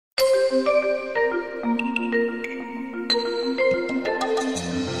Hello,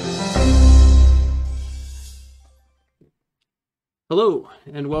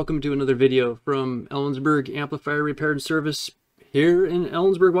 and welcome to another video from Ellensburg Amplifier Repair and Service here in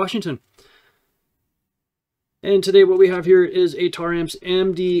Ellensburg, Washington. And today what we have here is a Taramps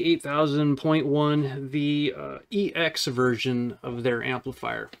MD8000.1, the EX version of their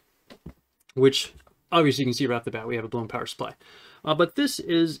amplifier, which obviously you can see right off the bat we have a blown power supply. But this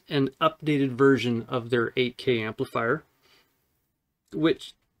is an updated version of their 8K amplifier,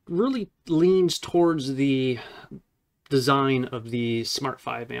 which really leans towards the design of the Smart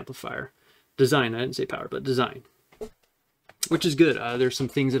 5 amplifier. Design, I didn't say power, but design. Which is good. There's some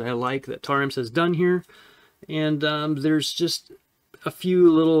things that I like that Taramps has done here. And there's just a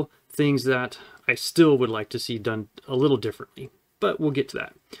few little things that I still would like to see done a little differently. But we'll get to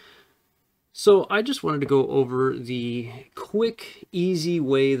that. So I just wanted to go over the quick, easy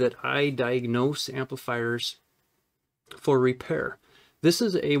way that I diagnose amplifiers for repair. This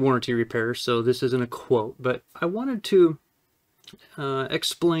is a warranty repair, so this isn't a quote, but I wanted to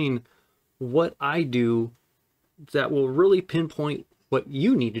explain what I do that will really pinpoint what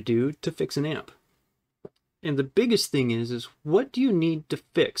you need to do to fix an amp. And the biggest thing is what do you need to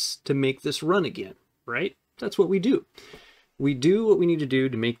fix to make this run again, right? That's what we do. We do what we need to do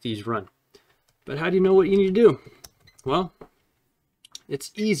to make these run. But how do you know what you need to do? Well,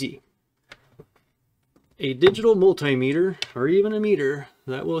 it's easy. A digital multimeter, or even a meter,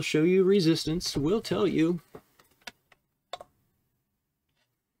 that will show you resistance, will tell you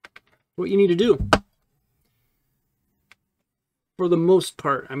what you need to do. For the most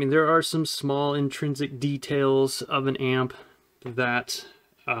part, I mean, there are some small intrinsic details of an amp that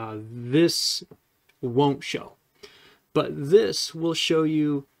this won't show. But this will show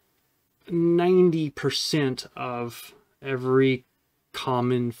you 90% of every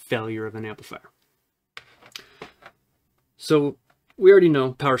common failure of an amplifier. So we already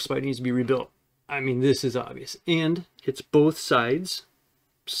know power supply needs to be rebuilt. I mean, this is obvious. And it's both sides.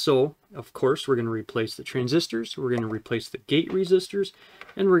 So, of course, we're going to replace the transistors, we're going to replace the gate resistors,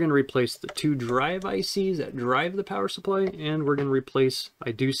 and we're going to replace the two drive ICs that drive the power supply, and we're going to replace,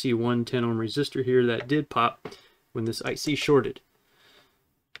 I do see one 10 ohm resistor here that did pop when this IC shorted.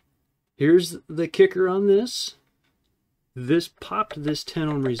 Here's the kicker on this. This popped this 10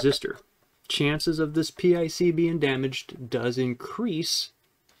 ohm resistor. Chances of this PIC being damaged does increase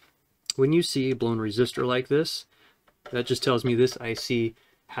when you see a blown resistor like this. That just tells me this IC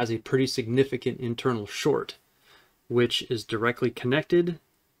has a pretty significant internal short, which is directly connected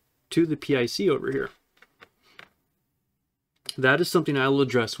to the PIC over here. That is something I will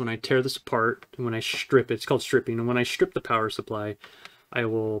address when I tear this apart and when I strip it. It's called stripping. And when I strip the power supply, I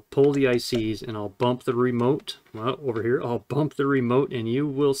will pull the ICs and I'll bump the remote. Well, over here, I'll bump the remote and you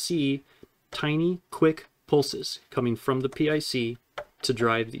will see tiny, quick pulses coming from the PIC to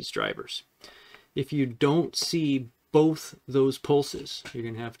drive these drivers. If you don't see both those pulses, you're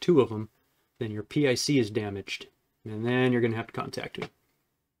going to have two of them, then your PIC is damaged, and then you're going to have to contact me.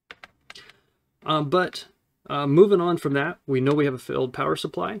 Moving on from that, we know we have a failed power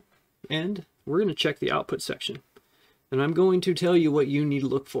supply, and we're going to check the output section. And I'm going to tell you what you need to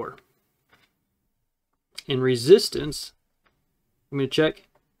look for. In resistance, I'm going to check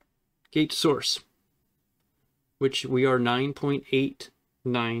gate to source, which we are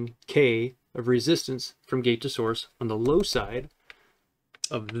 9.89K of resistance from gate to source on the low side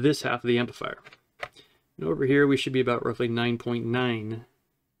of this half of the amplifier. And over here we should be about roughly 9.9.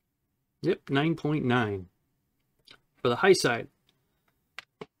 Yep, 9.9 for the high side.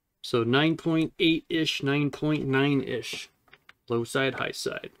 So 9.8-ish, 9.9-ish. Low side, high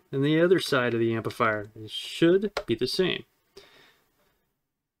side. And the other side of the amplifier should be the same.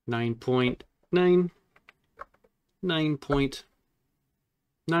 9.9,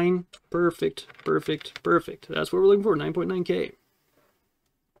 9.9, perfect, perfect, perfect. That's what we're looking for, 9.9K.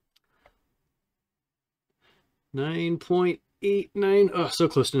 9.89, oh, so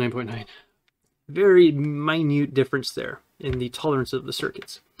close to 9.9. Very minute difference there in the tolerance of the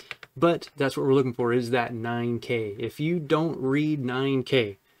circuits. But that's what we're looking for, is that 9K. If you don't read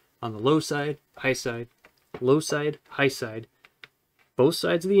 9K on the low side, high side, low side, high side, both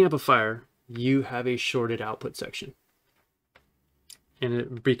sides of the amplifier, you have a shorted output section. And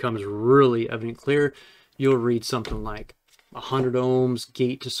it becomes really evident clear. You'll read something like 100 ohms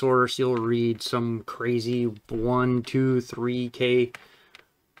gate to source. You'll read some crazy 1, 2, 3K.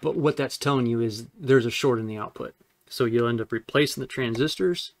 But what that's telling you is there's a short in the output. So you'll end up replacing the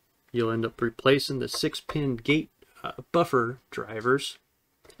transistors. You'll end up replacing the 6-pin gate buffer drivers.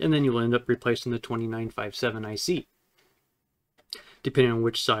 And then you'll end up replacing the 2957 IC. depending on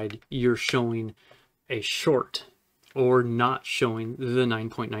which side you're showing a short or not showing the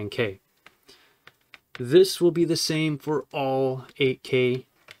 9.9K. This will be the same for all 8K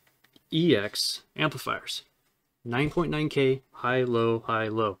EX amplifiers. 9.9K, high, low, high,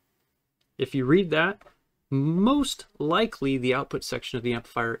 low. If you read that, most likely the output section of the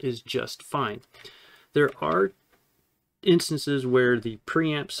amplifier is just fine. There are instances where the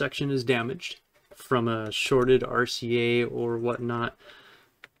preamp section is damaged from a shorted RCA or whatnot,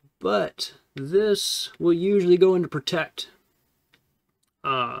 but this will usually go into protect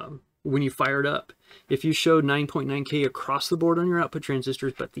when you fire it up. If you showed 9.9K across the board on your output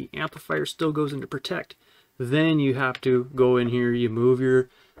transistors, but the amplifier still goes into protect, then you have to go in here, you move your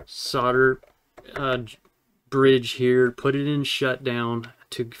solder bridge here, put it in shutdown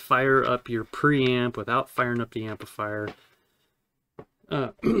to fire up your preamp without firing up the amplifier.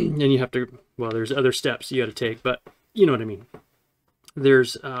 And you have to, well, there's other steps you got to take, but you know what I mean.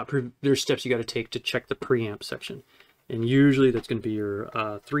 There's steps you got to take to check the preamp section. And usually that's going to be your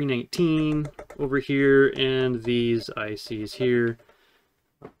 319 over here and these ICs here.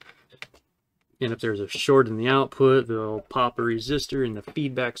 And if there's a short in the output, they'll pop a resistor in the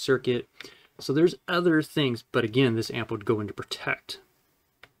feedback circuit. So there's other things, but again, this amp would go into protect.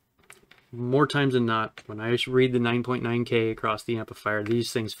 More times than not, when I read the 9.9K across the amplifier,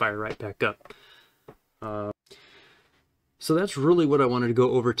 these things fire right back up. So that's really what I wanted to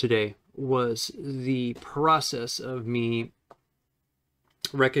go over today, was the process of me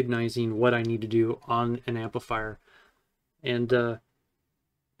recognizing what I need to do on an amplifier and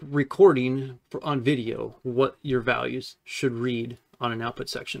recording on video what your values should read on an output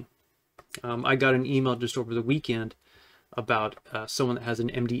section. I got an email just over the weekend about someone that has an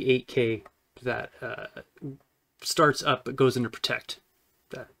MD8000 that starts up but goes into protect,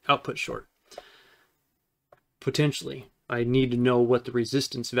 that output short. Potentially, I need to know what the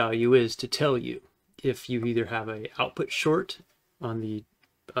resistance value is to tell you if you either have a output short on the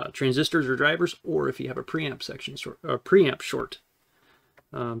transistors or drivers, or if you have a preamp section short, or preamp short.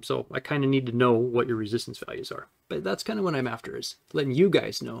 So I kind of need to know what your resistance values are. But that's kind of what I'm after, is letting you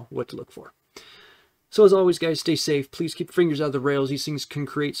guys know what to look for. So as always, guys, stay safe. Please keep your fingers out of the rails. These things can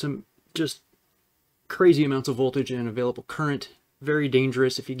create some just crazy amounts of voltage and available current. Very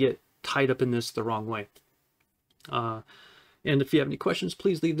dangerous if you get tied up in this the wrong way. And if you have any questions,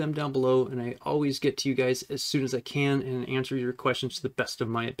 please leave them down below. And I always get to you guys as soon as I can and answer your questions to the best of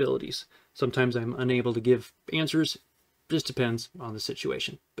my abilities. Sometimes I'm unable to give answers. Just depends on the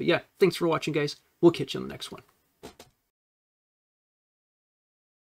situation. But yeah, thanks for watching, guys. We'll catch you on the next one.